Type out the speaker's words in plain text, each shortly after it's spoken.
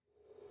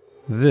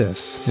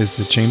This is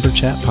the Chamber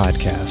Chat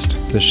Podcast,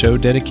 the show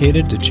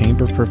dedicated to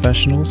chamber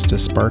professionals to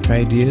spark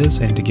ideas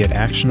and to get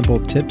actionable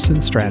tips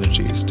and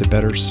strategies to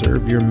better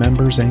serve your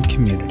members and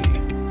community.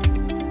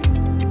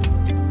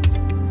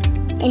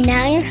 And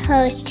now your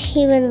host,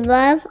 he would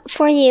love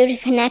for you to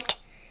connect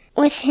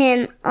with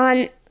him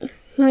on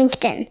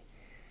LinkedIn.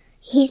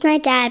 He's my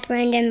dad,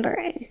 Brandon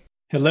Burton.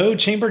 Hello,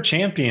 Chamber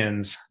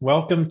Champions.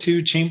 Welcome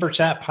to Chamber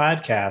Chat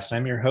Podcast.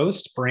 I'm your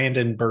host,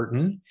 Brandon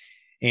Burton.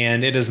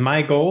 And it is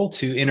my goal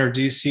to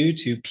introduce you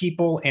to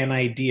people and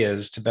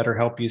ideas to better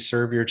help you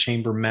serve your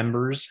chamber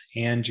members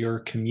and your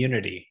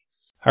community.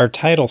 Our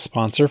title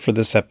sponsor for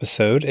this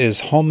episode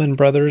is Holman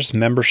Brothers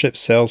Membership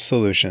Sales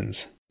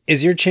Solutions.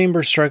 Is your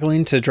chamber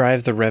struggling to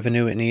drive the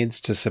revenue it needs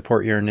to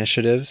support your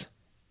initiatives?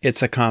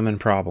 It's a common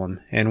problem,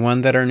 and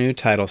one that our new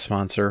title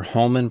sponsor,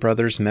 Holman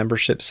Brothers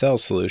Membership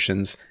Sales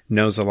Solutions,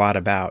 knows a lot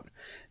about.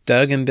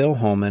 Doug and Bill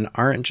Holman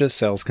aren't just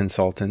sales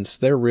consultants,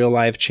 they're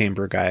real-life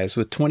chamber guys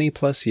with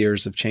 20-plus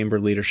years of chamber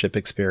leadership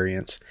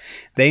experience.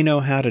 They know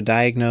how to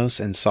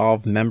diagnose and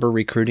solve member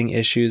recruiting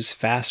issues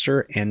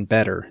faster and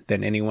better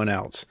than anyone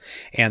else,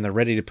 and they're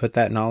ready to put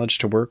that knowledge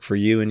to work for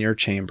you and your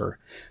chamber.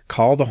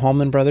 Call the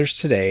Holman Brothers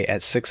today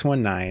at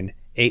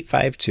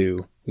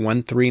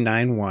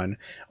 619-852-1391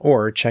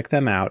 or check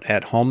them out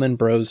at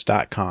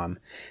holmanbros.com.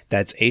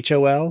 That's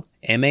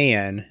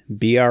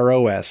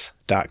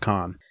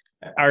HOLMANBROS.com.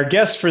 Our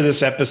guest for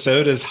this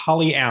episode is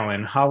Holly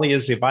Allen. Holly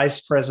is the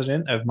Vice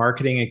President of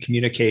Marketing and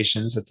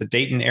Communications at the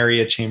Dayton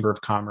Area Chamber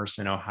of Commerce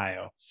in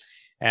Ohio.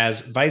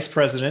 As Vice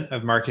President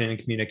of Marketing and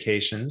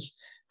Communications,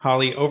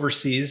 Holly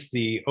oversees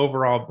the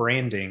overall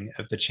branding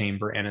of the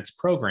chamber and its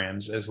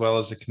programs, as well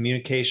as the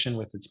communication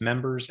with its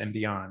members and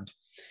beyond.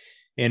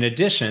 In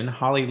addition,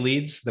 Holly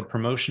leads the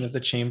promotion of the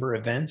chamber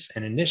events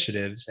and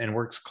initiatives and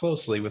works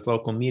closely with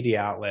local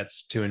media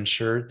outlets to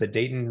ensure the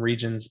Dayton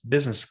region's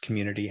business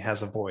community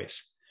has a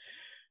voice.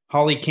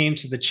 Holly came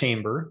to the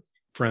chamber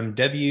from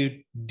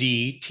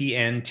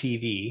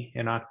WDTN-TV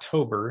in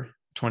October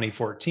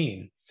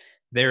 2014.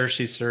 There,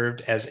 she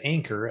served as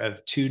anchor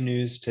of 2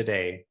 News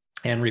Today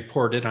and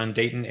reported on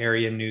Dayton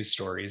area news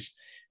stories,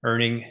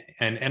 earning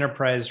an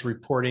Enterprise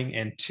Reporting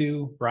and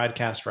 2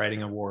 Broadcast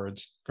Writing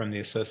Awards from the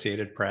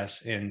Associated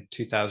Press in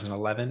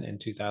 2011 and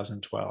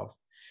 2012.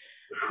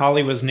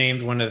 Holly was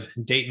named one of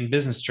Dayton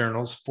Business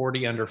Journal's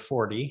 40 Under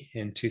 40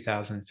 in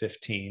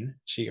 2015.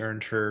 She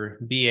earned her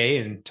BA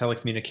in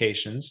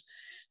telecommunications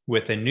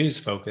with a news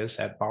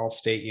focus at Ball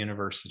State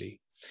University.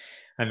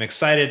 I'm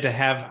excited to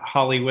have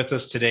Holly with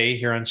us today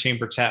here on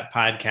Chamber Chat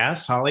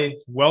Podcast. Holly,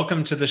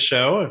 welcome to the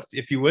show.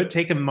 If you would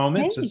take a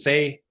moment to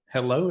say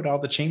hello to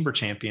all the chamber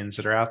champions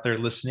that are out there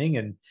listening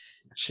and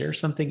share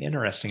something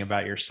interesting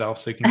about yourself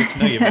so we can get to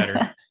know you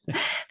better.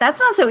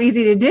 That's not so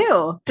easy to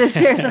do, to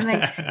share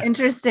something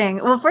interesting.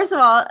 Well, first of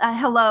all,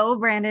 hello,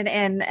 Brandon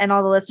and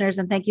all the listeners.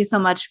 And thank you so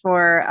much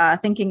for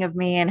thinking of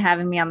me and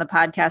having me on the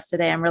podcast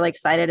today. I'm really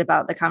excited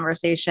about the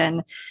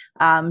conversation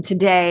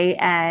today.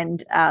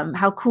 And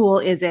how cool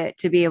is it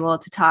to be able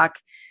to talk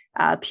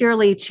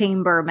purely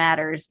chamber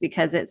matters,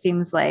 because it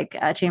seems like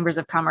chambers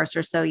of commerce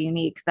are so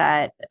unique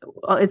that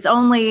it's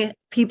only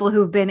people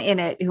who've been in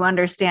it who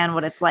understand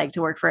what it's like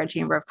to work for a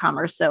chamber of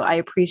commerce. So I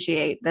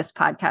appreciate this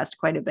podcast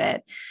quite a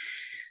bit.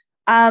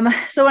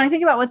 So when I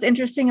think about what's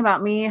interesting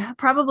about me,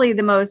 probably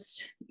the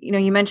most,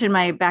 you mentioned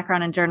my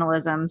background in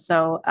journalism.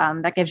 So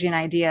that gives you an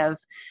idea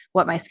of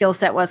what my skill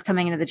set was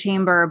coming into the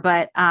chamber.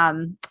 But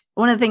one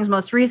of the things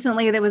most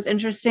recently that was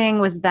interesting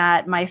was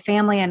that my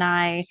family and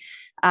I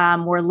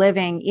were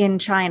living in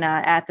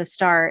China at the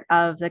start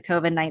of the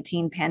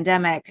COVID-19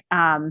 pandemic.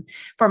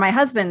 For my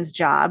husband's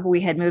job,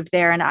 we had moved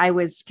there, and I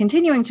was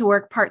continuing to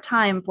work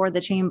part-time for the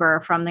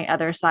chamber from the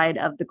other side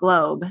of the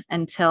globe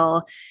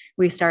until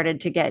we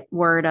started to get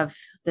word of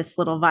this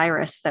little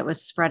virus that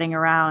was spreading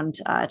around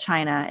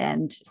China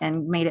and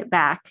made it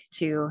back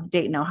to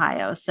Dayton,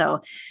 Ohio. So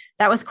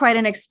that was quite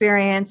an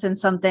experience and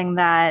something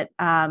that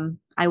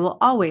I will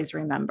always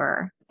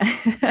remember.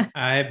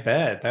 I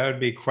bet that would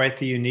be quite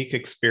the unique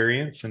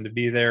experience, and to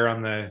be there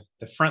on the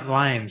front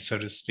lines, so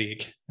to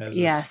speak.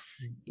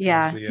 Yes.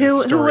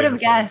 Who would have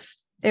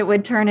guessed it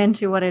would turn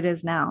into what it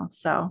is now?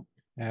 So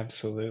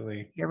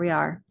absolutely. Here we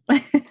are.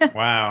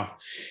 Wow.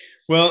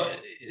 Well,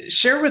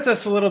 share with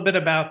us a little bit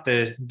about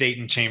the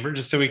Dayton Chamber,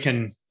 just so we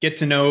can get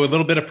to know a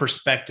little bit of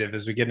perspective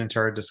as we get into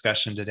our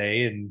discussion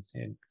today, and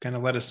kind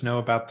of let us know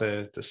about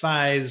the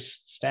size,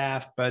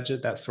 staff,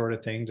 budget, that sort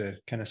of thing, to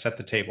kind of set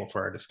the table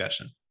for our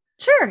discussion.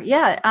 Sure.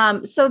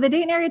 Yeah. So the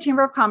Dayton Area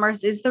Chamber of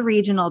Commerce is the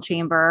regional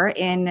chamber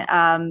in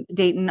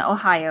Dayton,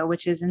 Ohio,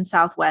 which is in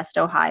Southwest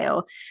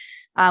Ohio.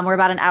 We're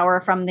about an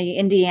hour from the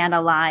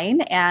Indiana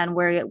line, and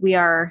we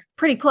are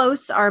pretty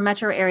close. Our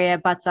metro area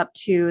butts up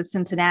to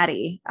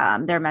Cincinnati,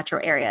 their metro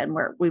area, and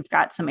we've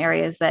got some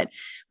areas that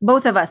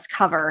both of us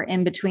cover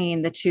in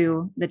between the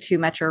two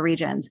metro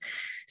regions.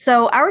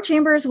 So our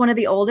chamber is one of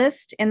the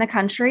oldest in the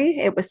country.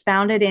 It was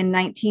founded in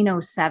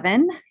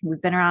 1907.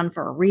 We've been around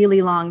for a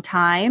really long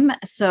time.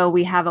 So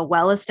we have a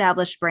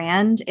well-established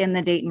brand in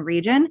the Dayton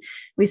region.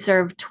 We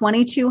serve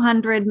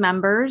 2,200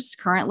 members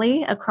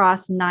currently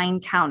across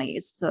 9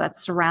 counties. So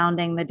that's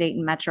surrounding the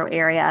Dayton metro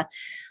area.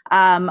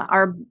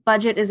 Our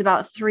budget is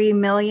about $3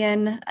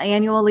 million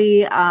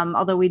annually,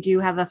 although we do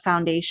have a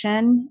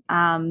foundation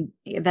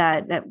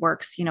that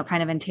works,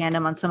 kind of in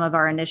tandem on some of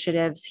our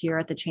initiatives here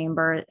at the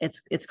chamber.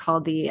 It's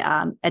called the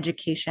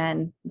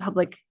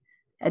Public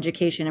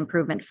Education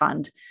Improvement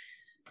Fund.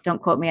 Don't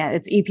quote me.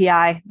 It's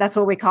EPI. That's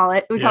what we call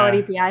it. We call it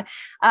EPI.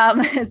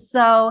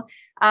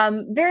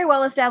 Very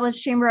well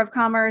established Chamber of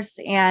Commerce,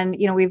 and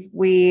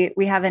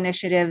we have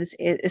initiatives,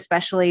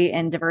 especially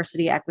in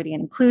diversity, equity,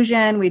 and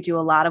inclusion. We do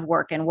a lot of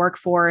work in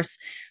workforce,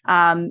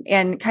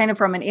 and kind of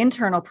from an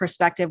internal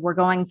perspective, we're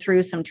going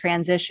through some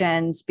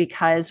transitions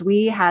because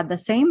we had the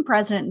same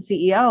president and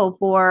CEO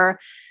for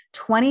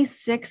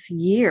 26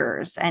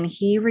 years, and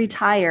he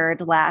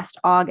retired last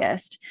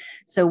August.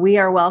 So we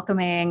are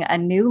welcoming a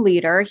new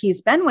leader.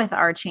 He's been with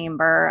our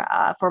chamber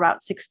for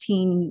about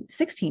 16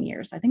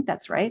 years. I think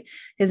that's right.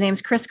 His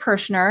name's Chris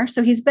Kirschner.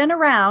 So he's been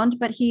around,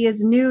 but he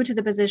is new to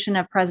the position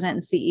of president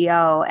and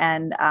CEO.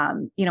 And,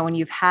 when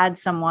you've had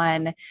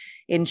someone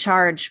in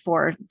charge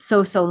for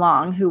so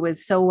long, who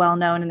was so well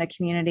known in the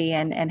community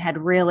and had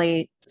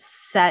really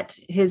set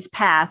his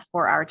path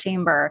for our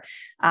chamber,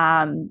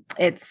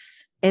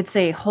 it's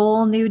a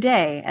whole new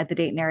day at the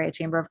Dayton Area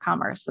Chamber of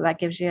Commerce. So that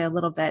gives you a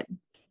little bit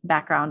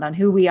background on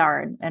who we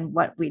are and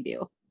what we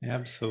do.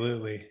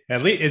 Absolutely.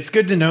 At least it's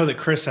good to know that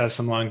Chris has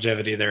some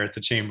longevity there at the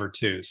chamber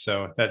too.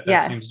 So that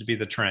seems to be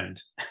the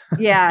trend.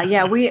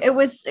 Yeah. We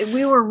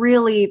were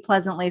really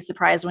pleasantly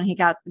surprised when he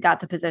got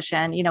the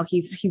position.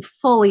 He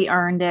fully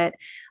earned it.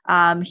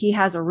 He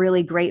has a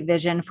really great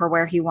vision for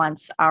where he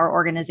wants our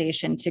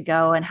organization to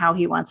go and how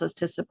he wants us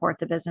to support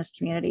the business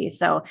community.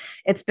 So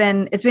it's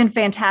been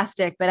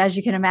fantastic. But as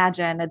you can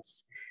imagine,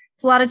 it's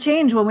a lot of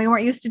change when we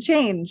weren't used to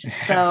change.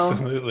 So.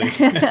 Absolutely.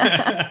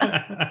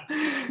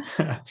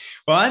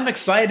 Well, I'm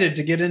excited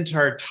to get into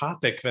our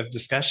topic of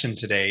discussion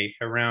today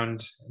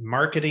around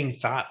marketing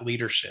thought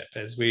leadership,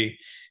 as we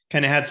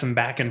kind of had some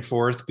back and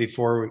forth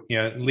before,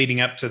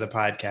 leading up to the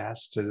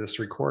podcast, to this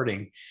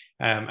recording.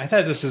 I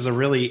thought this is a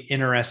really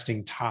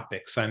interesting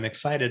topic. So I'm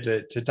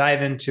excited to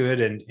dive into it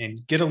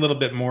and get a little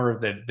bit more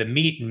of the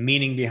meat and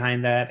meaning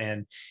behind that,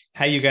 and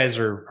how you guys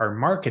are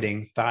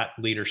marketing thought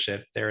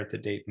leadership there at the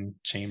Dayton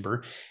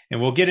Chamber.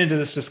 And we'll get into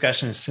this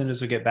discussion as soon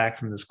as we get back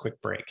from this quick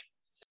break.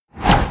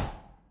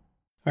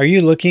 Are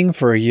you looking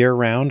for a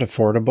year-round,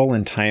 affordable,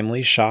 and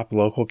timely shop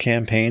local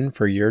campaign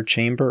for your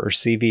chamber or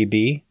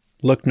CVB?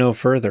 Look no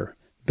further.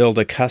 Build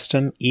a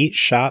custom Eat,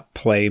 Shop,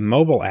 Play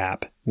mobile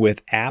app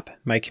with App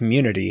My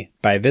Community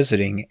by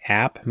visiting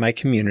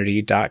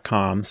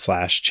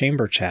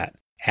appmycommunity.com/chamberchat.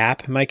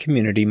 App My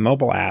Community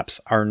mobile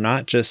apps are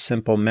not just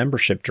simple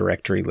membership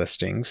directory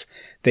listings.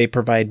 They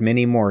provide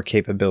many more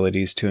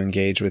capabilities to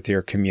engage with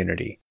your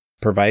community.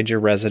 Provide your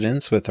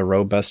residents with a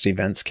robust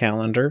events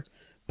calendar.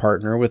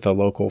 Partner with a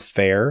local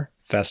fair,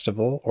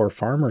 festival, or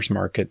farmers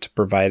market to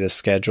provide a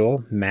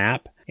schedule,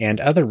 map, and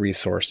other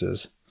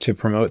resources to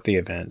promote the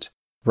event.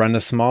 Run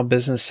a small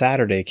business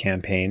Saturday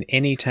campaign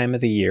any time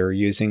of the year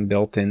using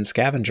built-in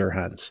scavenger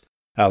hunts.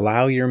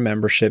 Allow your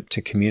membership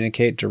to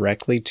communicate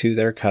directly to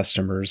their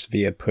customers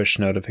via push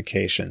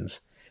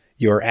notifications.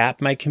 Your App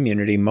My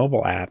Community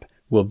mobile app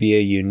will be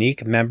a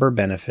unique member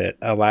benefit,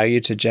 allow you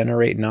to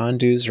generate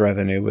non-dues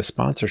revenue with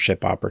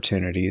sponsorship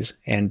opportunities,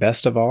 and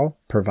best of all,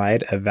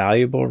 provide a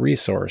valuable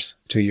resource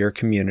to your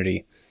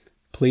community.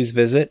 Please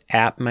visit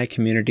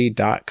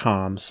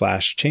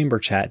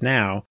appmycommunity.com/chamberchat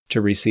now to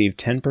receive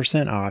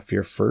 10% off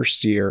your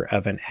first year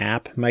of an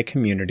App My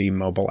Community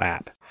mobile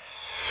app.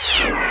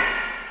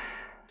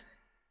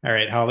 All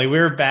right, Holly,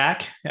 we're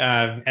back.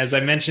 As I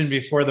mentioned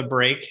before the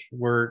break,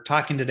 we're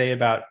talking today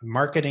about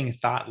marketing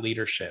thought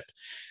leadership.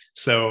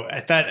 So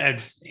I thought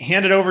I'd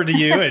hand it over to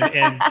you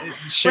and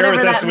share with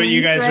us what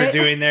you guys are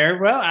doing there.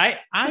 Well, I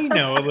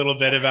know a little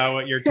bit about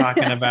what you're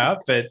talking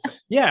about, but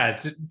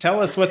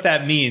tell us what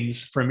that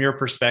means from your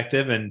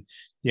perspective, and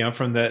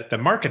from the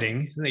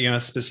marketing,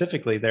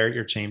 specifically there at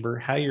your chamber,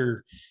 how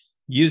you're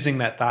using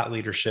that thought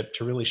leadership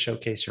to really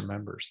showcase your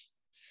members.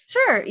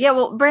 Sure. Yeah.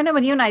 Well, Brandon,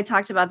 when you and I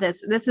talked about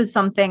this is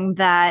something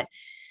that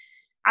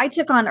I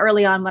took on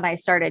early on when I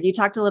started. You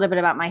talked a little bit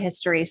about my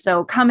history.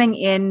 So coming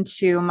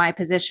into my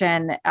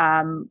position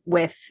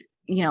with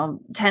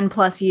 10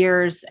 plus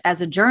years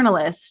as a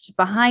journalist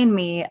behind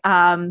me,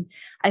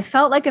 I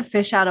felt like a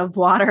fish out of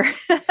water.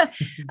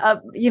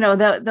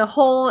 The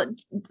whole,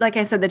 like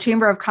I said, the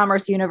Chamber of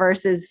Commerce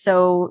universe is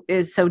so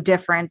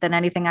different than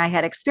anything I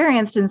had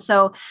experienced. And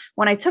so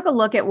when I took a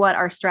look at what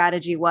our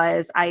strategy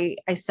was, I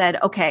said,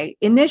 okay,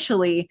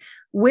 initially,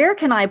 where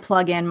can I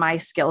plug in my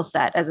skill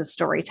set as a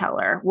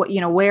storyteller?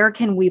 Where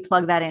can we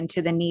plug that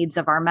into the needs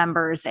of our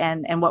members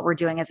and what we're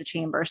doing as a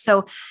chamber?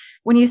 So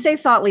when you say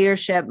thought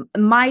leadership,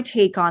 my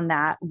take on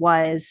that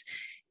was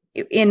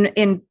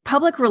in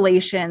public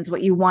relations,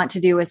 what you want to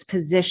do is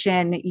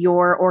position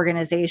your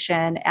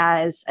organization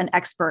as an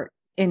expert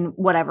in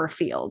whatever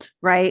field,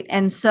 right?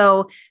 And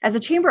so as a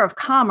chamber of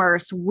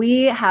commerce,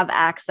 we have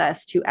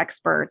access to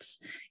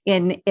experts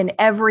in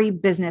every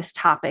business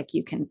topic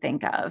you can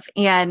think of.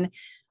 And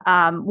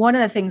one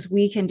of the things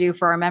we can do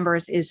for our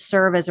members is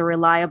serve as a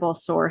reliable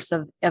source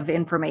of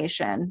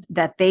information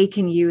that they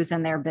can use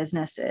in their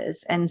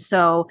businesses. And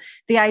so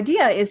the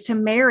idea is to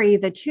marry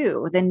the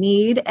two, the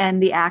need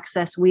and the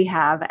access we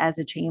have as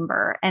a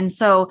chamber. And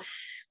so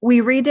we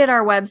redid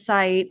our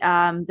website.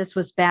 This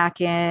was back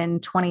in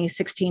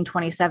 2016,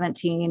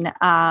 2017.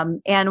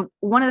 And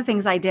one of the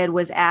things I did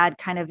was add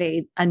kind of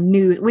a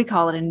news, we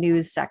call it a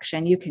news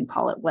section. You can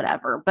call it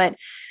whatever, but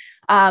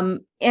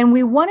and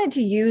we wanted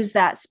to use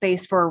that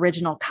space for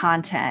original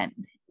content.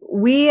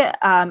 We,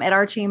 at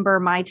our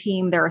chamber, my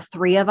team, there are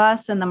 3 of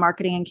us in the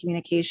marketing and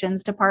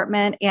communications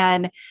department.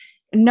 And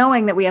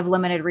knowing that we have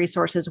limited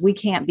resources, we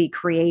can't be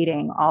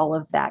creating all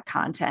of that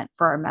content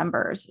for our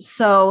members.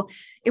 So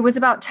it was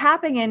about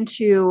tapping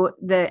into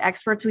the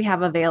experts we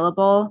have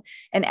available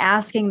and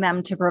asking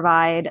them to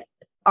provide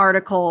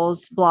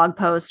articles, blog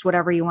posts,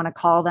 whatever you want to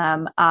call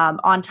them,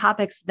 on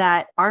topics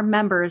that our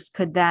members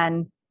could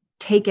then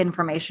take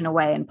information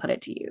away and put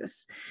it to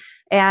use.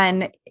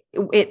 And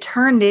it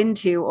turned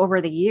into, over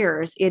the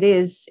years, it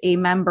is a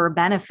member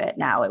benefit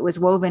now. It was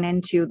woven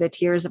into the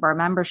tiers of our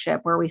membership,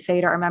 where we say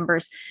to our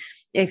members,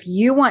 if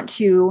you want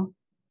to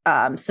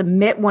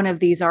submit one of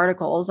these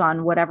articles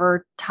on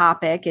whatever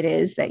topic it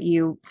is that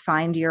you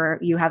find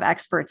you have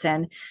experts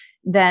in,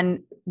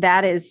 then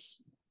that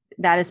is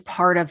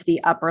part of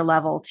the upper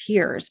level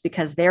tiers,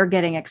 because they're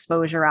getting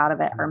exposure out of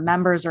it. Our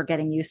members are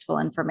getting useful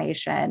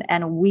information,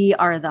 and we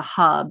are the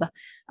hub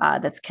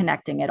that's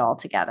connecting it all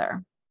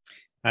together.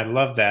 I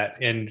love that.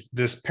 And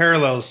this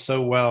parallels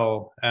so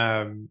well.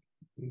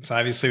 So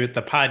obviously with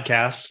the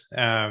podcast,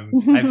 I've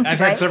right?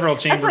 had several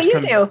chambers. That's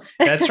what you do.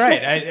 That's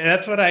right.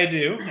 That's what I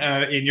do.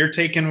 And you're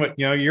taking what,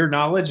 your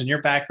knowledge and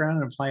your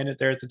background and applying it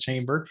there at the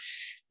chamber.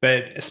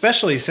 But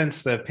especially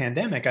since the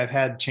pandemic, I've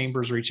had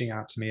chambers reaching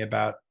out to me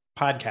about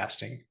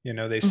podcasting.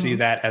 They see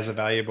that as a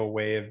valuable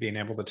way of being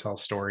able to tell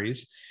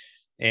stories,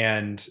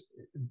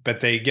 but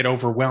they get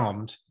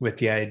overwhelmed with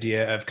the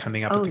idea of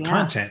coming up with the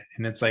content.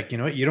 And it's like,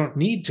 you don't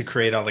need to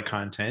create all the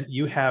content.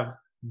 You have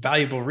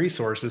valuable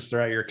resources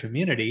throughout your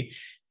community.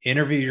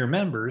 Interview your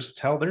members,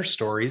 tell their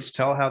stories,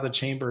 tell how the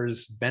chamber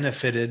has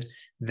benefited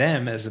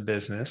them as a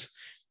business.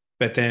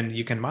 But then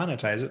you can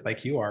monetize it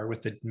like you are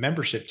with the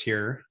membership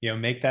tier,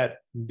 make that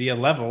be a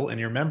level in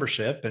your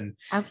membership. And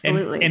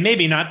absolutely. And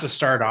maybe not to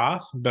start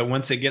off, but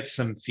once it gets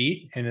some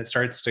feet and it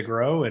starts to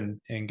grow and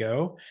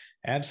go,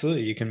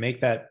 absolutely. You can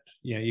make that,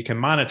 you can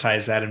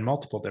monetize that in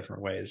multiple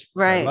different ways.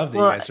 So right. I love that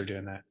you guys are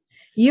doing that.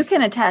 You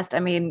can attest. I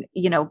mean,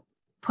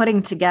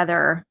 putting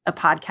together a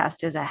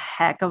podcast is a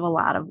heck of a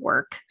lot of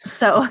work.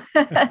 So,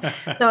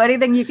 so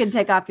anything you can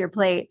take off your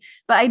plate.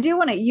 But I do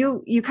want to,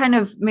 you kind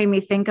of made me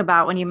think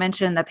about when you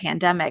mentioned the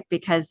pandemic,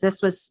 because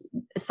this was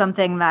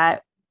something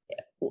that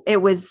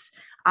it was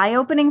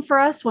eye-opening for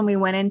us when we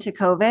went into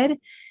COVID,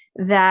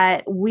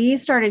 that we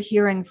started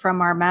hearing from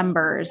our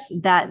members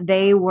that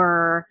they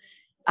were,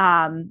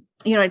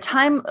 a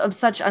time of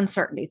such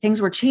uncertainty.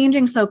 Things were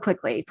changing so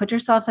quickly. Put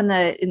yourself in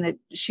the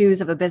shoes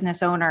of a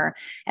business owner,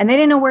 and they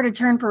didn't know where to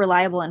turn for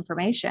reliable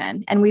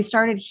information. And we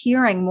started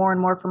hearing more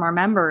and more from our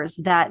members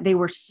that they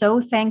were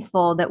so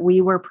thankful that we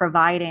were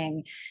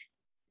providing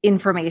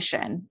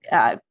information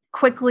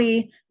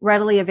quickly,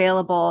 readily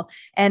available.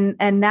 And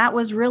that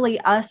was really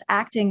us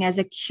acting as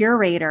a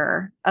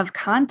curator of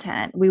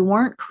content. We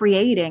weren't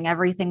creating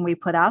everything we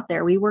put out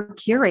there. We were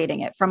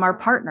curating it from our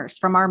partners,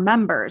 from our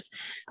members.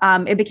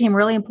 It became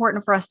really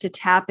important for us to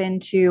tap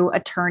into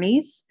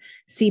attorneys,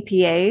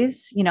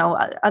 CPAs,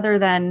 other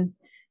than,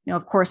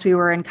 of course, we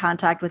were in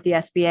contact with the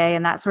SBA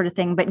and that sort of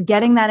thing, but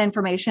getting that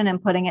information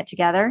and putting it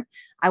together,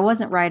 I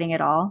wasn't writing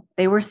it all.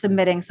 They were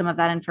submitting some of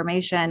that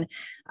information.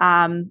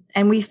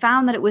 And we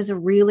found that it was a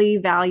really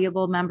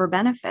valuable member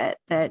benefit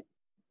that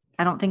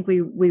I don't think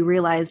we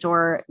realized,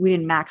 or we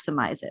didn't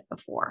maximize it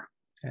before.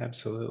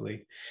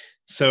 Absolutely.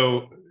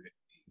 So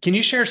can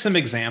you share some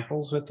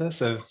examples with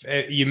us of,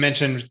 you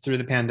mentioned through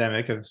the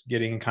pandemic of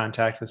getting in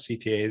contact with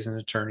CPAs and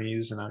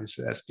attorneys and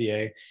obviously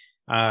SBA,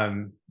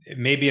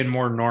 maybe in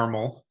more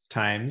normal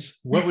times,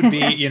 what would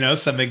be,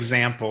 some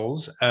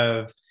examples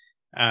of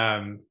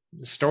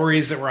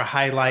stories that were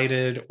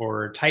highlighted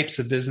or types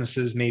of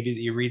businesses maybe that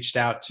you reached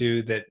out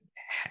to that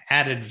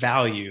added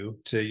value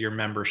to your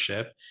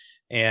membership,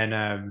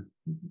 and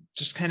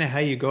just kind of how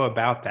you go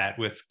about that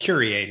with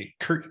curating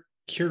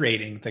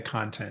the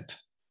content?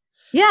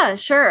 Yeah,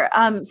 sure.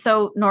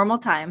 So normal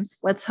times,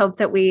 let's hope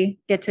that we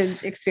get to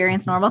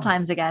experience normal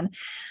times again.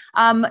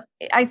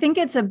 I think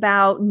it's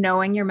about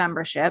knowing your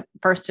membership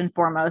first and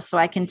foremost. So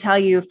I can tell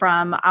you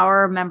from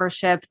our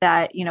membership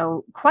that,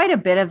 quite a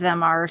bit of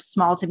them are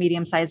small to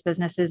medium-sized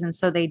businesses. And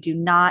so they do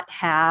not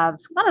have,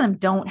 a lot of them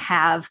don't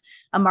have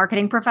a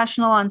marketing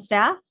professional on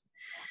staff.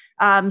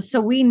 So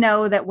we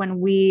know that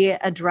when we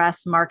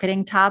address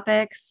marketing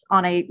topics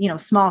on a,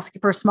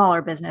 for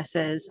smaller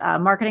businesses,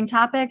 marketing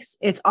topics,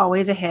 it's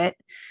always a hit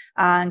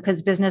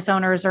because business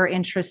owners are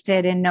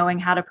interested in knowing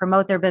how to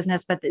promote their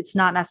business, but it's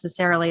not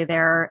necessarily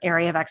their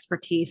area of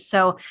expertise.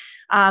 So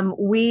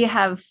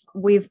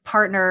we've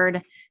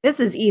partnered. This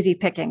is easy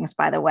pickings,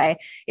 by the way.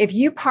 If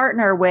you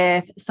partner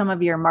with some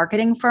of your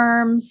marketing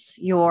firms,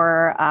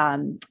 your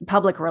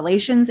public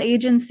relations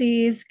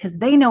agencies, because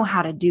they know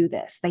how to do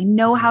this. They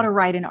know how to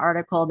write an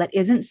article that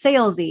isn't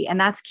salesy, and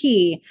that's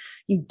key.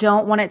 You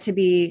don't want it to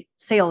be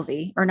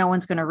salesy or no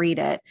one's going to read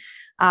it.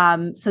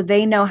 So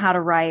they know how to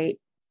write.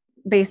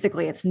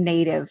 Basically, it's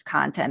native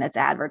content, it's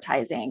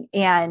advertising.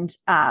 And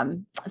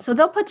so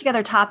they'll put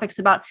together topics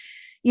about,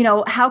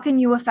 how can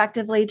you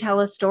effectively tell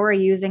a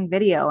story using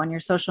video on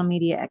your social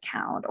media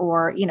account,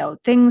 or,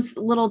 things,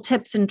 little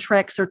tips and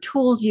tricks or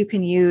tools you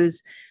can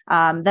use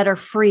that are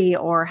free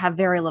or have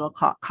very little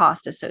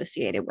cost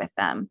associated with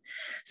them.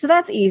 So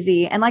that's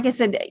easy. And like I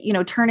said,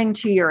 turning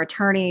to your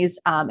attorneys,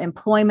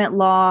 employment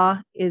law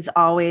is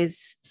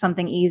always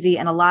something easy.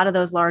 And a lot of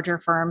those larger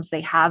firms,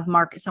 they have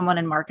someone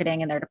in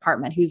marketing in their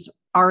department who's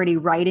already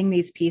writing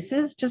these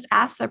pieces. Just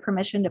ask their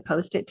permission to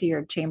post it to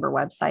your chamber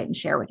website and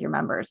share with your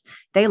members.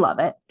 They love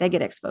it. They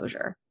get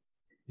exposure.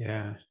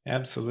 Yeah,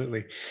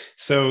 absolutely.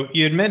 So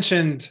you had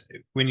mentioned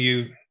when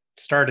you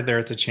started there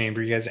at the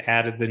chamber, you guys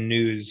added the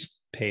news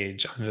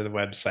page onto the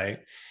website.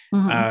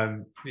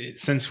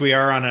 Since we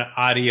are on an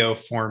audio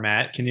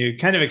format, can you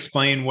kind of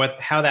explain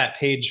how that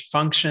page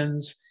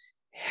functions?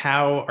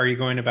 How are you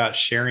going about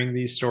sharing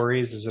these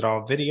stories? Is it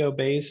all video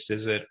based?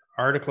 Is it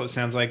article? It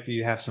sounds like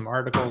you have some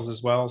articles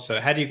as well. So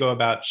how do you go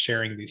about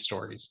sharing these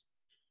stories?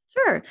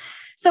 Sure.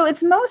 So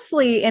it's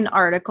mostly in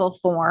article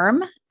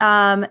form.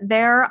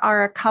 There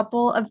are a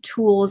couple of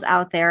tools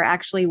out there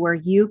actually where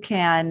you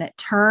can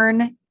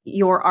turn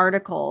your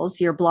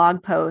articles, your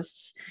blog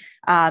posts,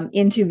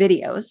 into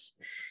videos.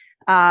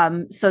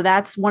 So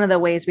that's one of the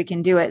ways we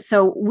can do it.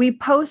 So we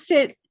post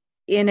it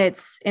in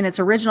its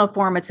original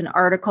form. It's an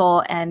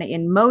article, and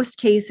in most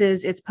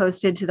cases, it's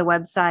posted to the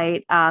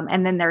website,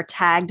 and then they're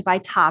tagged by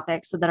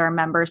topic so that our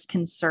members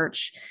can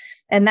search.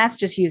 And that's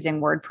just using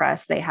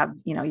WordPress. They have,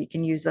 you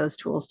can use those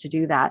tools to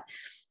do that.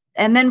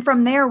 And then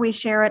from there, we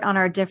share it on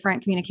our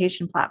different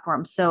communication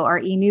platforms. So our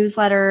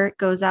e-newsletter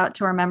goes out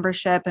to our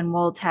membership, and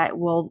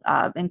we'll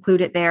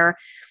include it there.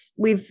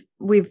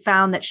 We've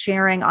found that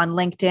sharing on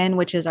LinkedIn,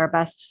 which is our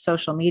best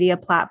social media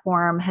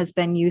platform, has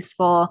been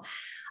useful.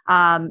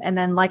 And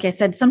then, like I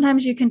said,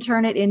 sometimes you can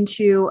turn it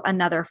into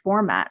another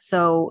format.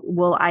 So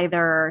we'll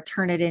either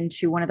turn it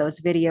into one of those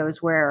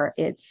videos where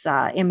it's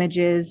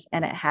images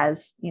and it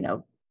has,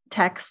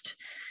 text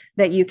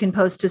that you can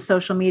post to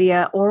social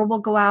media, or we'll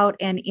go out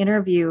and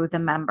interview the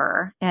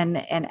member and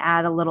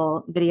add a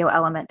little video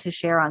element to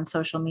share on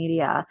social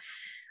media.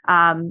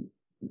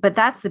 But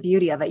that's the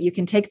beauty of it. You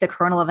can take the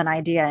kernel of an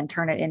idea and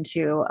turn it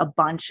into a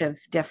bunch of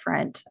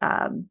different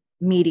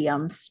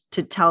mediums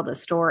to tell the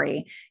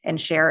story and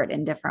share it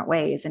in different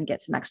ways and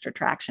get some extra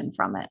traction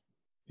from it.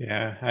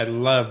 Yeah, I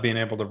love being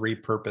able to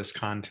repurpose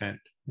content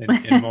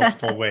in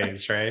multiple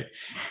ways, right?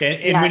 And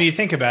yes. When you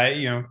think about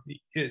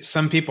it,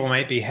 some people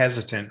might be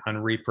hesitant on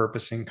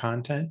repurposing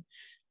content,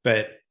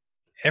 but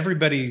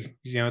everybody,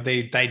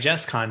 they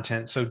digest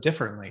content so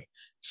differently.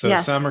 So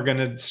yes. Some are going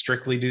to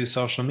strictly do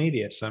social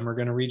media. Some are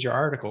going to read your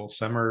articles.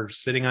 Some are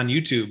sitting on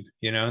YouTube,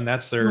 and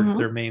that's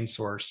their main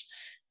source.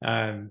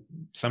 Some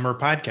are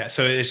podcasts.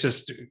 So it's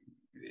just,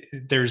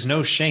 there's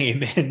no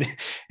shame in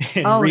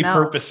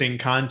repurposing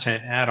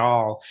content at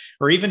all,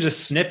 or even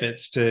just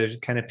snippets to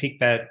kind of pique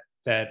that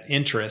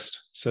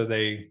interest. So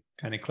they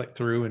kind of click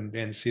through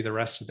and see the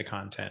rest of the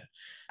content.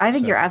 I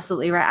think you're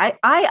absolutely right.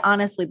 I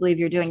honestly believe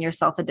you're doing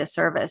yourself a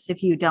disservice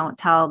if you don't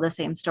tell the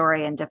same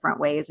story in different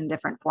ways and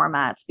different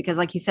formats, because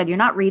like you said, you're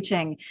not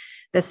reaching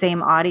the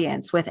same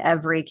audience with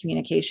every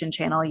communication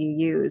channel you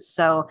use.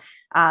 So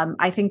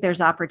I think there's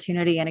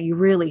opportunity, and you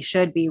really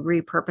should be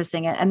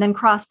repurposing it and then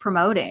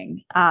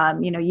cross-promoting.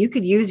 You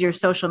could use your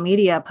social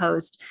media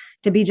post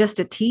to be just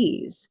a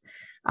tease.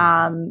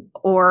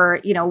 Or,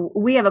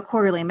 we have a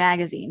quarterly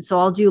magazine, so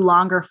I'll do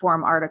longer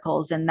form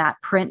articles in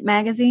that print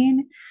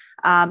magazine.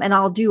 And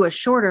I'll do a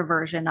shorter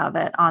version of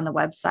it on the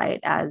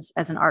website as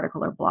an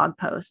article or blog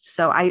post.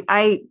 So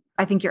I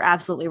think you're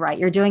absolutely right.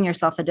 You're doing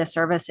yourself a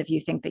disservice if you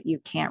think that you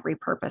can't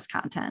repurpose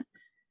content.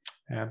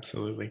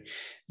 Absolutely.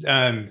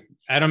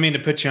 I don't mean to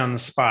put you on the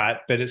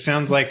spot, but it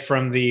sounds like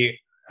from the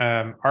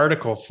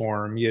article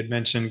form, you had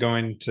mentioned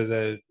going to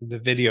the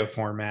video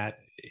format.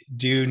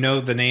 Do you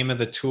know the name of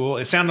the tool?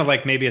 It sounded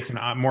like maybe it's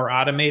a more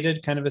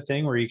automated kind of a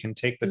thing where you can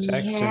take the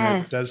text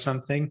and it does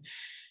something.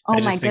 Oh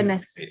my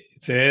goodness.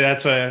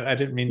 That's I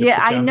didn't mean to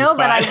yeah, put you I on the know,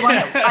 but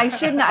spot. I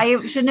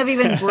shouldn't have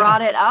even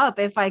brought it up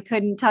if I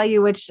couldn't tell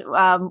you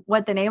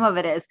what the name of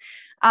it is.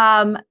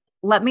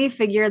 Let me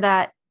figure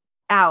that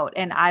out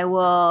and I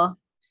will.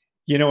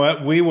 You know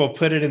what? We will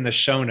put it in the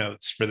show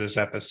notes for this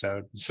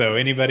episode. So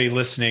anybody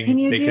listening, can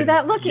you do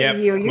that? Look at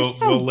you. You're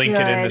so we'll link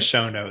good. it in the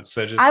show notes.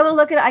 So I will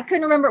look at it. I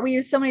couldn't remember. We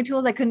use so many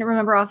tools. I couldn't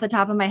remember off the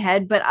top of my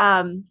head, but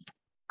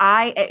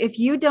if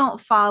you don't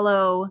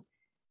follow,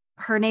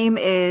 her name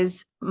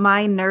is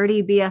My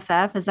Nerdy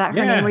BFF. Is that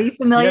her name? Are you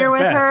familiar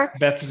with her?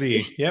 Beth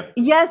Z. Yep.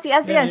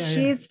 Yes.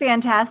 She's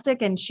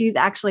fantastic. And she's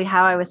actually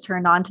how I was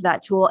turned on to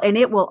that tool. And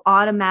it will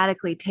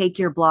automatically take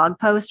your blog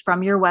post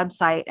from your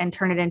website and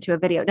turn it into a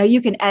video. Now you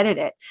can edit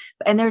it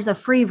and there's a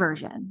free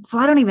version. So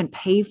I don't even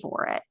pay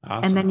for it.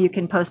 Awesome. And then you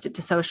can post it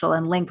to social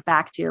and link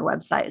back to your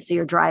website. So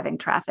you're driving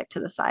traffic to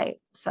the site.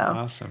 So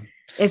awesome.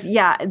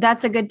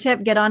 That's a good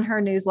tip. Get on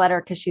her newsletter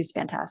because she's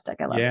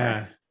fantastic. I love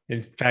her.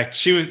 In fact,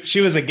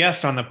 she was a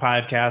guest on the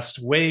podcast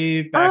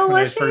way back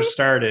when I first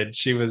started.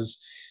 She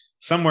was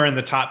somewhere in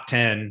the top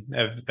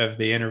 10 of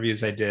the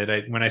interviews I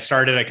did. When I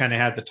started, I kind of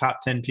had the top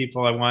 10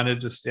 people I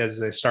wanted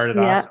as I started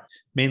off,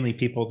 mainly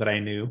people that I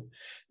knew.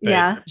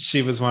 But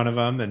she was one of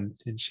them and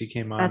she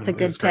came on. That's a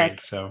good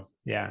pick. So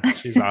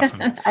she's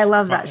awesome. I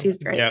love that. She's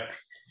great. Yep.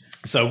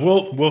 So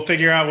we'll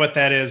figure out what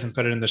that is and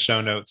put it in the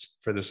show notes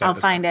for this episode.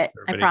 I'll find it.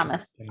 I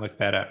promise. Can look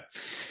that up.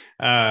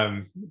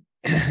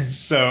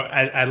 So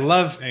I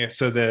love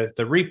the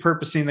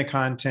repurposing the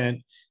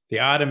content, the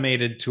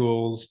automated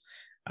tools.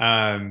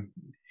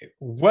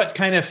 What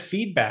kind of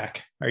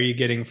feedback are you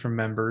getting from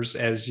members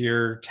as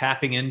you're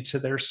tapping into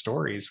their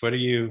stories? What are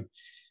you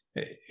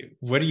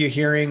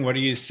hearing? What are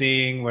you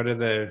seeing?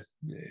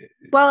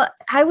 Well,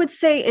 I would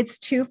say it's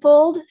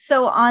twofold.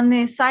 So on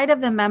the side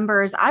of the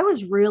members, I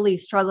was really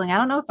struggling. I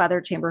don't know if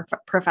other chamber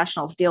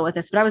professionals deal with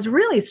this, but I was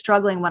really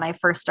struggling when I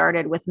first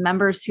started with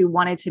members who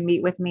wanted to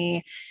meet with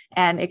me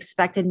and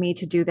expected me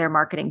to do their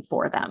marketing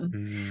for them.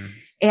 Mm.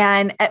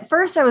 And at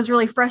first I was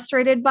really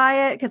frustrated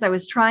by it because I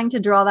was trying to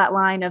draw that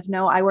line of,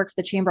 no, I work for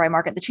the chamber, I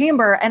market the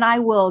chamber, and I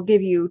will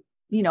give you,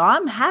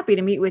 I'm happy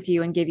to meet with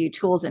you and give you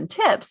tools and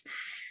tips.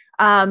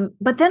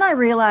 But then I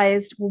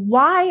realized,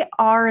 why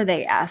are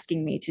they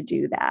asking me to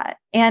do that?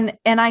 And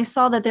I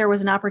saw that there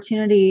was an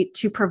opportunity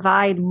to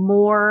provide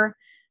more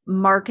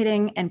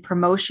marketing and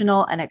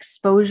promotional and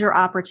exposure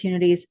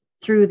opportunities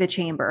through the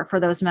chamber for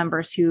those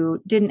members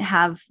who didn't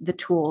have the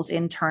tools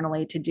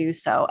internally to do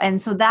so. And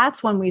so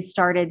that's when we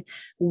started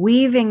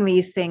weaving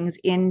these things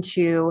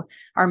into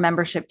our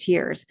membership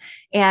tiers.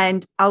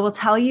 And I will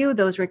tell you,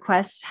 those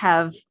requests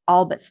have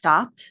all but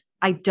stopped.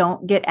 I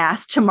don't get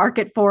asked to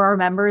market for our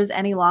members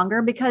any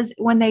longer because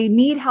when they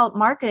need help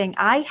marketing,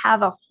 I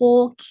have a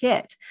whole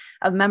kit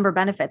of member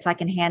benefits I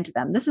can hand to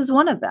them. This is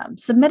one of them.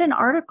 Submit an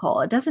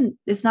article.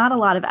 It's not a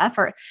lot of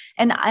effort.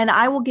 And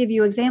I will give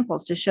you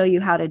examples to show you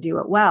how to do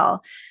it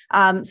well.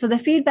 So the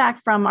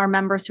feedback from our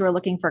members who are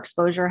looking for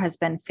exposure has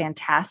been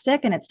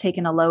fantastic, and it's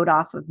taken a load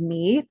off of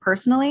me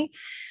personally.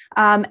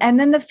 And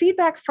then the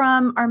feedback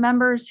from our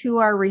members who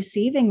are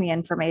receiving the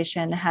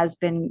information has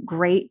been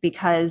great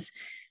because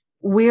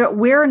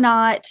we're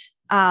not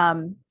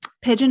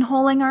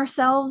pigeonholing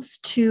ourselves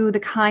to the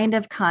kind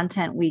of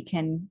content we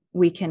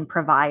can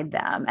provide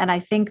them. And I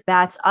think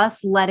that's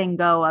us letting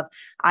go of,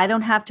 I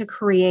don't have to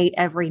create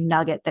every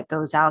nugget that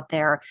goes out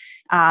there.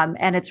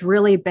 And it's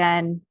really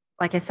been,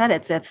 like I said,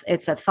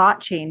 it's a thought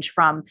change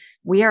from,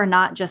 we are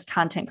not just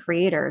content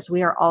creators,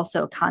 we are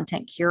also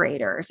content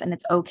curators. And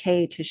it's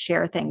okay to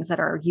share things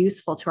that are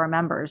useful to our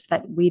members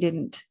that we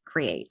didn't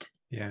create.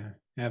 Yeah.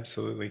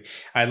 Absolutely.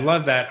 I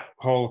love that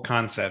whole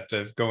concept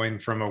of going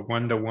from a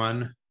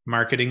one-to-one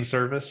marketing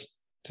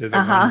service to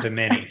the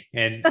one-to-many.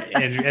 And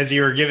as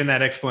you were giving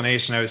that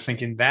explanation, I was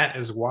thinking that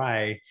is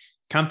why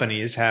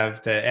companies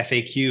have the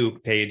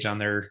FAQ page on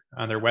their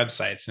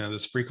websites.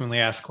 Those frequently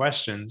asked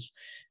questions,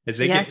 as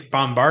they get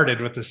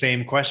bombarded with the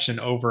same question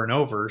over and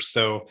over.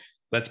 So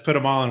let's put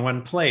them all in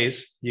one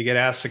place. You get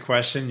asked a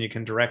question, you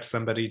can direct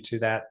somebody to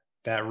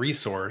that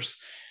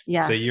resource.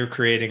 Yes. So you're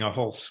creating a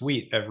whole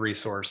suite of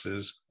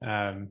resources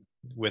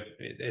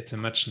it's a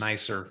much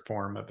nicer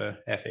form of a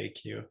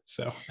FAQ.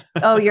 So,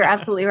 oh, you're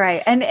absolutely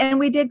right. And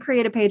we did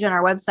create a page on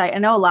our website. I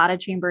know a lot of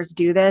chambers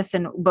do this,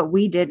 but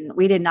we didn't.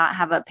 We did not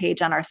have a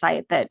page on our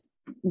site that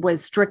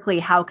was strictly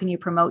how can you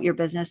promote your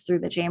business through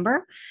the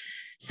chamber.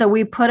 So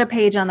we put a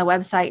page on the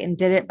website and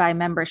did it by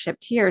membership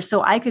tier.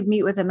 So I could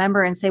meet with a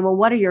member and say, well,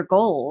 what are your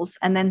goals?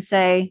 And then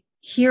say,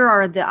 here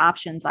are the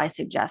options I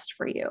suggest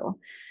for you.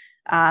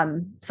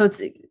 So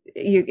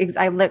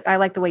I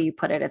like the way you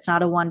put it. It's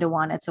not a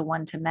one-to-one, it's a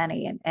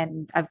one-to-many.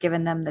 And I've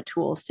given them the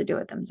tools to do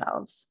it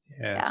themselves.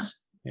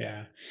 Yes.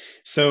 Yeah.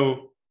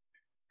 So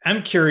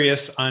I'm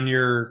curious on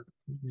your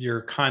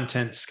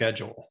content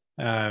schedule.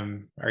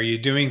 Are you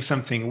doing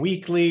something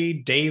weekly,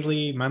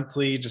 daily,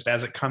 monthly, just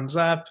as it comes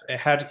up?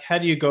 How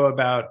do you go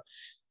about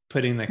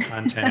putting the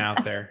content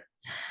out there?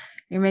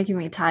 You're making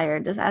me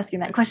tired just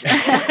asking that question.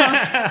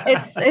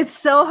 It's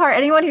so hard.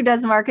 Anyone who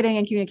does marketing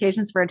and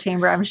communications for a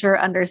chamber, I'm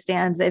sure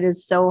understands it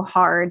is so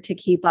hard to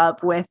keep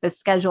up with the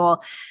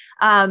schedule.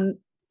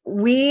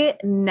 We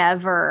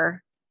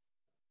never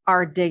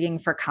are digging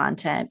for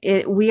content.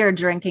 We are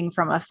drinking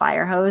from a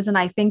fire hose. And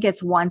I think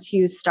it's once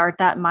you start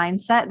that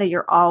mindset that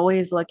you're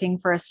always looking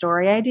for a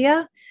story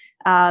idea,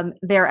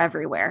 they're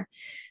everywhere.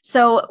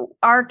 So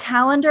our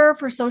calendar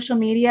for social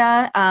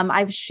media,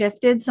 I've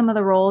shifted some of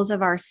the roles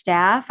of our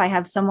staff. I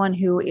have someone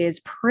who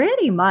is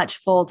pretty much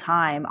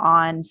full-time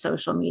on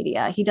social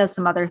media. He does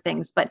some other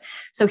things, but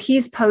so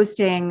he's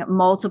posting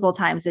multiple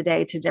times a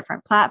day to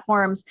different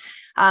platforms.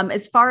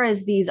 As far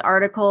as these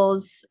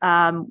articles,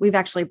 we've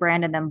actually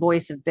branded them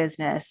Voice of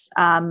Business.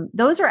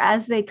 Those are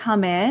as they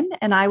come in.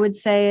 And I would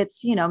say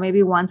it's,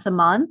 maybe once a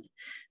month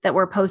that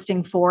we're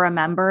posting for a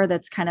member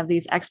that's kind of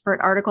these expert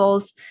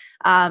articles.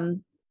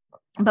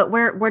 But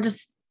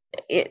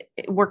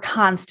we're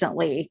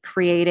constantly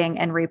creating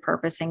and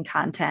repurposing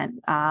content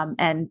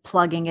and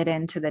plugging it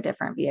into the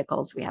different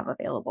vehicles we have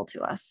available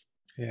to us.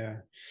 Yeah.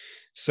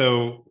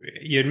 So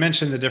you had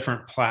mentioned the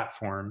different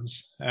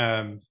platforms.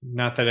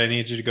 Not that I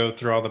need you to go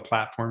through all the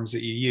platforms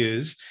that you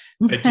use,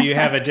 but do you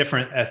have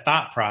a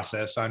thought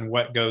process on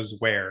what goes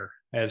where,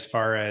 as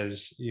far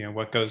as,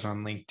 what goes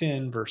on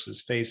LinkedIn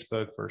versus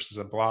Facebook versus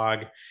a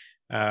blog?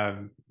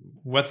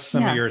 What's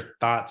some of your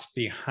thoughts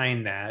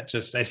behind that?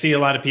 I see a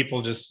lot of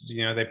people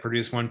they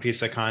produce one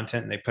piece of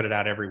content and they put it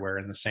out everywhere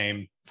in the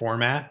same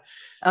format,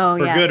 for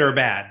good or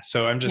bad.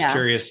 So I'm just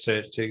curious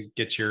to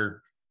get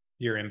your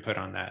input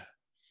on that.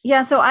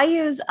 Yeah. So I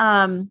use,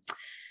 I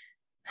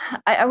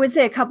would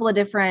say a couple of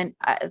different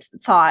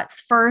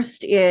thoughts.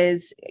 First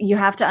is you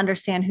have to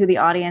understand who the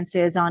audience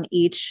is on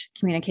each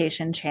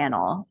communication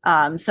channel.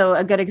 So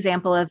a good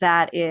example of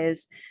that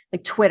is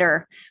like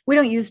Twitter. We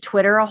don't use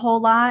Twitter a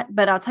whole lot,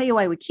 but I'll tell you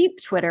why we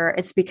keep Twitter.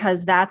 It's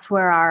because that's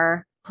where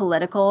our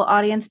political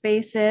audience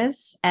base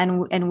is.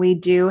 And we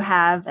do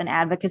have an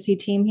advocacy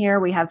team here.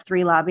 We have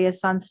 3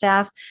 lobbyists on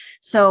staff.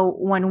 So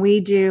when we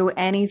do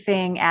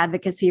anything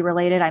advocacy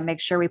related, I make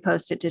sure we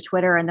post it to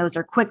Twitter, and those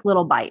are quick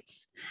little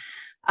bites.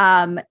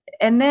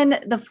 And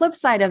then the flip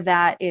side of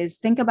that is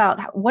think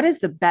about what is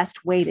the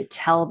best way to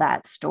tell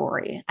that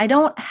story. I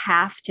don't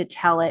have to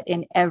tell it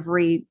in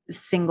every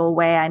single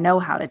way I know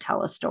how to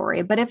tell a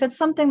story, but if it's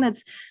something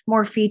that's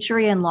more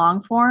featurey and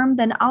long form,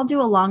 then I'll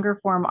do a longer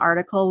form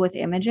article with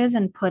images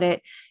and put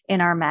it in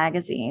our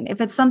magazine.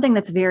 If it's something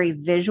that's very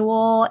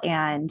visual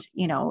and,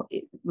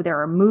 there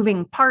are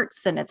moving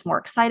parts and it's more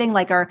exciting,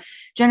 like our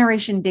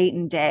Generation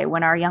Dayton Day,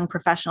 when our young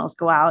professionals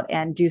go out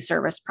and do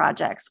service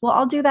projects, well,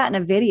 I'll do that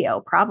in a video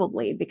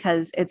probably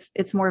because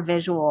it's more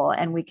visual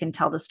and we can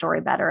tell the story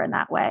better in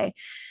that way.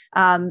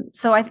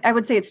 So I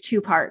would say it's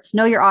 2 parts.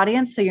 Know your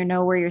audience so you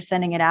know where you're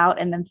sending it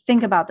out, and then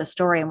think about the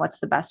story and what's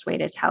the best way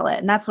to tell it.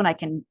 And that's when I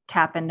can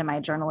tap into my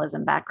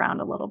journalism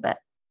background a little bit.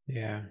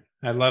 Yeah.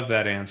 I love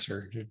that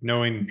answer.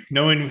 Knowing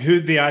who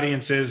the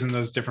audience is in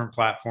those different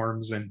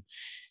platforms.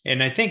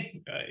 And I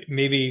think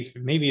maybe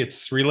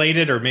it's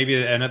related, or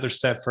maybe another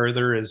step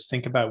further is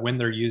think about when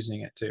they're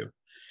using it too.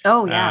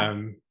 Oh yeah.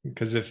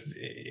 Because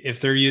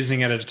if they're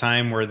using it at a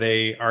time where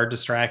they are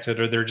distracted,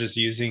 or they're just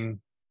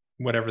using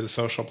whatever the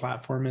social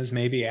platform is,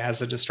 maybe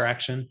as a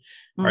distraction,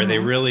 are they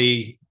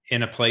really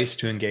in a place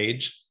to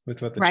engage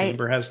with what the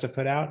chamber has to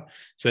put out?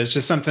 So it's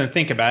just something to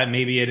think about.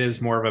 Maybe it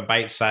is more of a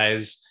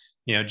bite-size,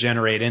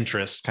 generate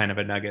interest kind of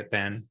a nugget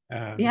then,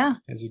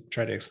 as you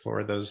try to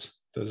explore those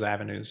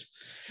avenues.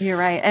 You're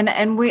right. And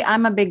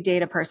I'm a big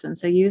data person.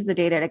 So use the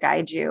data to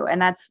guide you.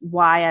 And that's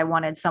why I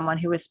wanted someone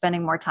who was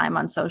spending more time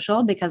on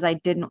social, because I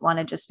didn't want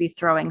to just be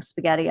throwing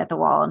spaghetti at the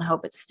wall and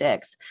hope it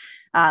sticks.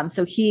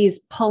 So he's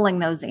pulling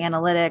those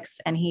analytics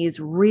and he's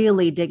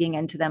really digging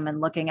into them and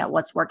looking at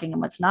what's working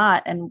and what's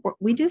not. And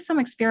we do some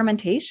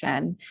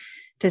experimentation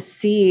to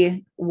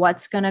see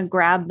what's going to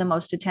grab the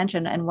most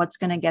attention and what's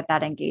going to get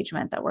that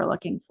engagement that we're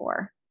looking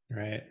for.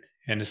 Right.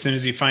 And as soon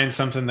as you find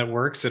something that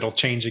works, it'll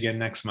change again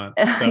next month.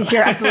 So.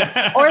 You're absolutely,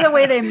 or the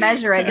way they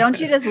measure it. Don't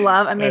you just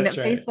love? I mean,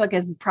 Facebook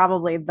is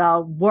probably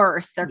the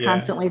worst. They're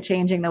constantly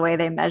changing the way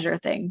they measure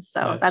things.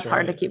 So that's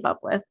hard to keep up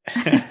with.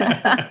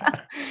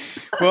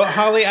 Well,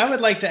 Holly, I would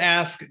like to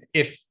ask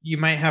if you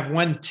might have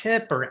one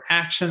tip or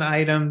action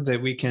item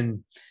that we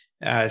can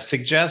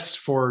suggest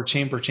for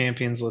chamber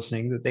champions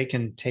listening that they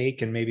can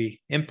take and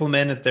maybe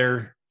implement at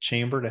their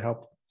chamber to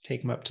help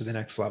take them up to the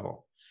next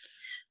level.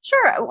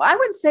 Sure. I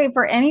would say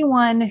for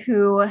anyone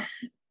who,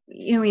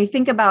 when you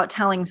think about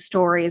telling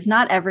stories,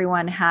 not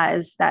everyone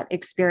has that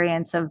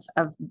experience of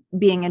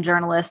being a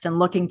journalist and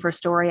looking for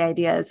story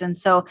ideas. And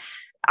so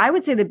I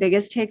would say the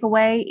biggest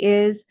takeaway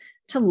is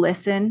to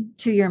listen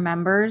to your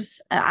members.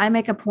 I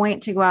make a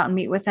point to go out and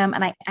meet with them,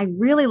 and I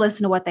really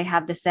listen to what they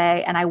have to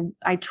say. And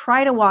I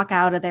try to walk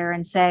out of there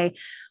and say,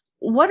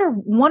 what are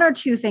 1 or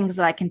 2 things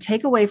that I can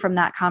take away from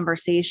that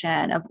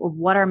conversation of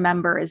what our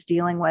member is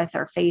dealing with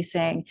or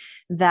facing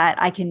that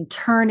I can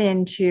turn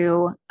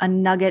into a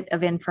nugget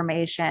of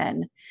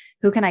information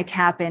who can I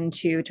tap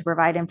into to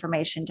provide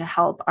information to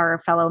help our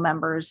fellow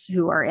members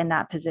who are in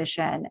that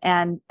position?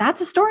 And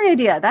that's a story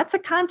idea. That's a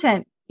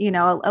content,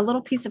 a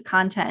little piece of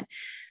content.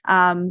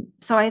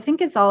 So I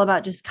think it's all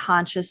about just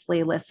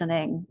consciously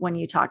listening when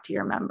you talk to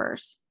your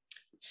members.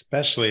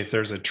 Especially if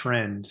there's a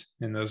trend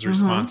in those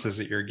responses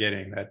that you're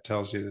getting, that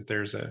tells you that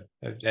there's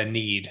a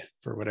need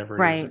for whatever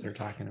it is that they're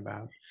talking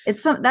about.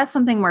 That's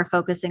something we're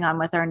focusing on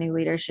with our new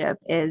leadership,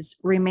 is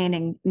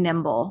remaining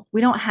nimble.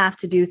 We don't have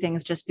to do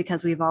things just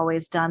because we've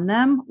always done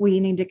them. We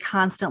need to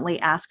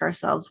constantly ask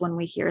ourselves when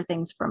we hear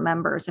things from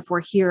members, if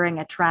we're hearing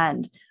a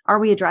trend, are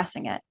we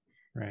addressing it?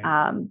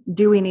 Right.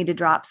 Do we need to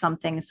drop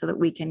something so that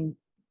we can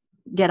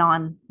get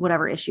on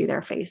whatever issue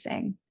they're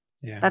facing?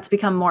 Yeah. That's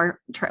become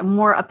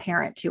more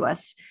apparent to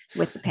us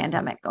with the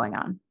pandemic going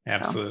on.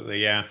 Absolutely.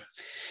 So. Yeah.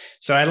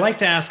 So I'd like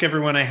to ask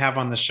everyone I have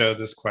on the show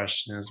this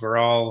question, as we're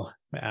all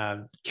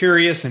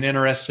curious and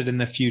interested in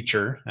the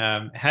future.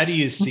 How do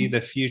you see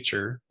the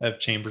future of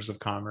Chambers of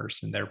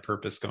Commerce and their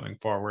purpose going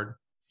forward?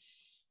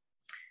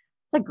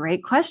 That's a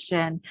great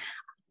question.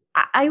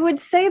 I would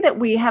say that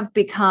we have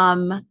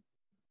become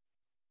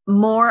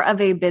more of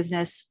a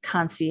business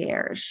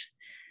concierge.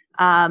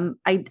 I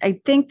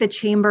think the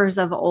chambers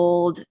of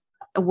old,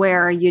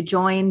 where you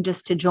join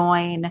just to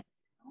join,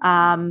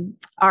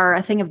 are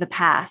a thing of the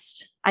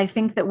past. I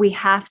think that we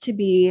have to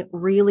be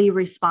really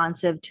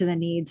responsive to the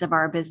needs of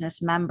our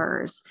business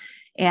members.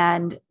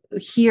 And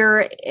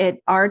here at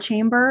our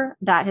chamber,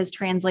 that has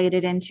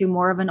translated into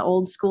more of an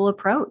old school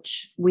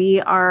approach.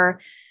 We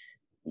are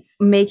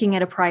making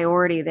it a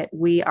priority that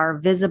we are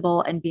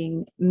visible and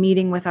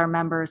meeting with our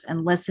members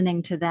and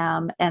listening to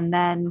them, and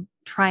then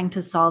trying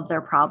to solve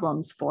their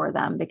problems for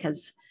them,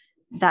 because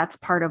that's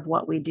part of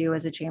what we do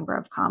as a Chamber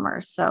of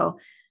Commerce. So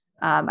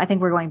I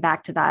think we're going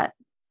back to that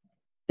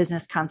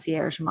business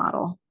concierge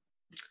model.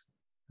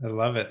 I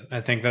love it.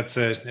 I think that's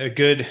a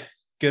good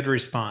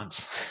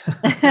response.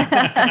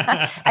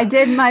 I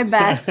did my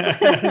best.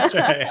 That's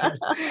right.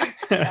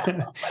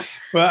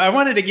 Well, I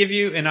wanted to give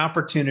you an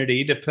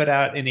opportunity to put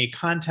out any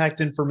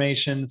contact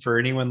information for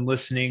anyone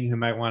listening who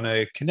might want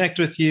to connect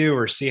with you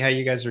or see how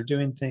you guys are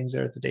doing things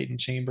there at the Dayton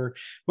Chamber.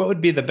 What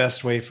would be the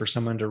best way for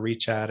someone to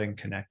reach out and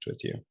connect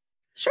with you?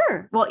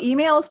 Sure. Well,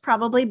 email is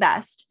probably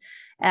best.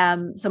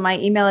 So my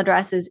email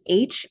address is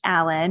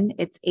hallen.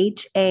 It's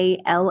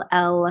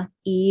HALLEN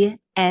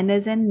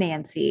as in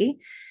Nancy,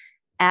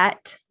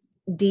 at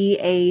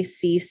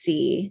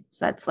DACC.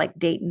 So that's like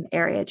Dayton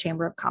Area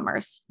Chamber of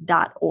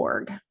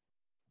Commerce.org.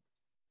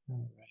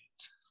 All right.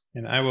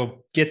 And I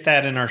will get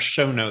that in our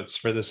show notes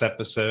for this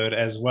episode,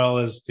 as well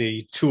as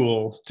the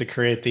tool to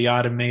create the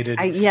automated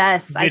video. I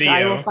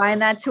will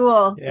find that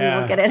tool. Yeah.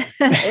 We will get it.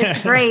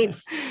 It's great.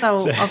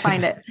 So I'll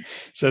find it.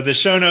 So the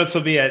show notes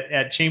will be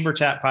at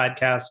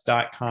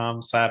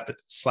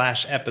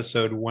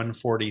chamberchatpodcast.com/episode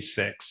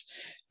 146.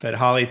 But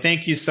Holly,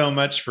 thank you so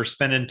much for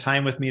spending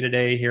time with me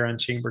today here on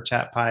Chamber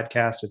Chat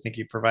Podcast. I think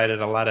you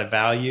provided a lot of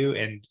value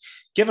and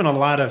given a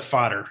lot of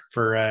fodder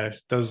for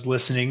those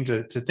listening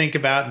to think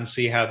about and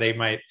see how they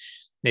might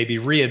maybe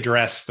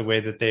readdress the way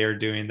that they are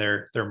doing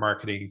their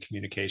marketing and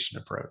communication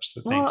approach.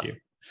 So thank you.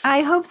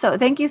 I hope so.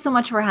 Thank you so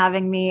much for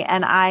having me.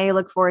 And I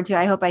look forward to,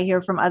 I hope I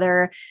hear from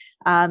other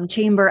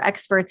chamber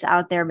experts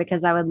out there,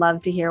 because I would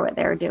love to hear what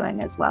they're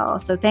doing as well.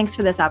 So thanks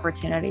for this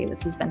opportunity.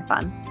 This has been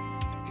fun.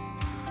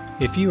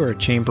 If you are a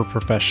chamber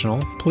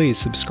professional, please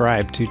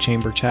subscribe to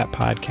Chamber Chat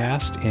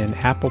Podcast in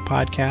Apple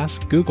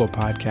Podcasts, Google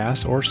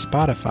Podcasts, or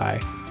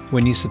Spotify.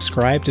 When you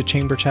subscribe to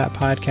Chamber Chat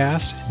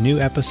Podcast, new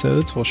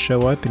episodes will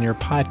show up in your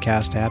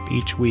podcast app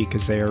each week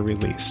as they are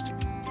released.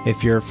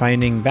 If you're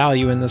finding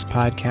value in this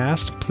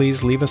podcast,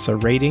 please leave us a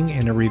rating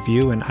and a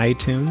review in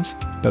iTunes.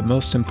 But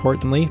most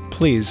importantly,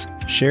 please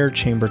share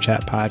Chamber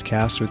Chat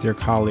Podcast with your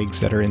colleagues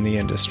that are in the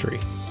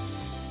industry.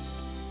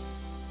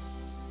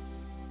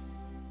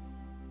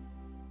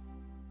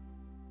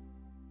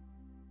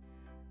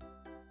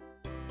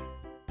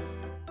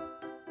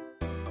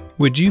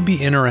 Would you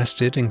be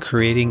interested in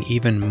creating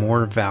even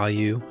more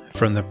value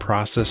from the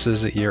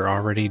processes that you're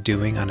already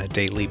doing on a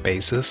daily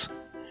basis?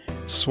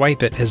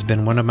 SwipeIt has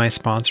been one of my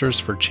sponsors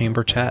for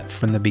Chamber Chat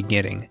from the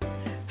beginning.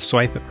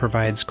 SwipeIt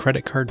provides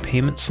credit card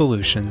payment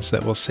solutions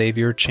that will save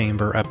your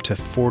chamber up to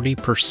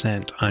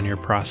 40% on your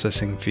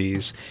processing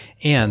fees,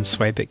 and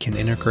SwipeIt can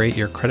integrate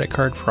your credit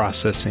card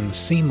processing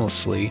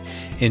seamlessly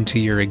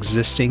into your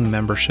existing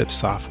membership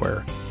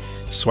software.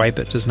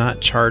 SwipeIt does not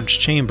charge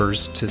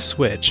chambers to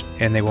switch,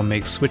 and they will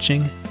make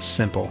switching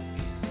simple.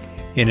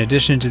 In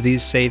addition to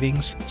these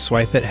savings,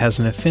 SwipeIt has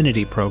an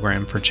affinity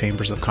program for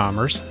chambers of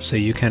commerce, so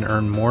you can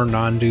earn more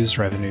non-dues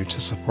revenue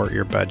to support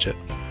your budget.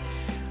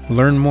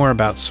 Learn more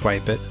about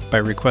SwipeIt by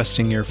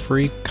requesting your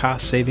free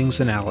cost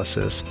savings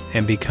analysis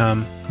and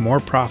become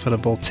more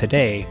profitable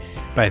today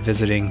by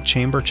visiting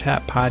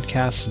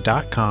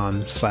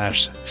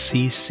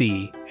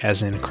chamberchatpodcast.com/cc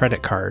as in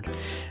credit card.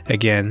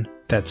 Again,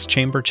 that's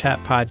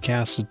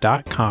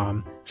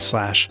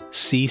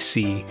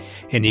chamberchatpodcast.com/cc,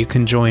 and you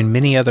can join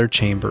many other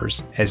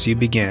chambers as you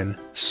begin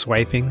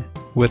swiping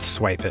with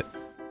SwipeIt.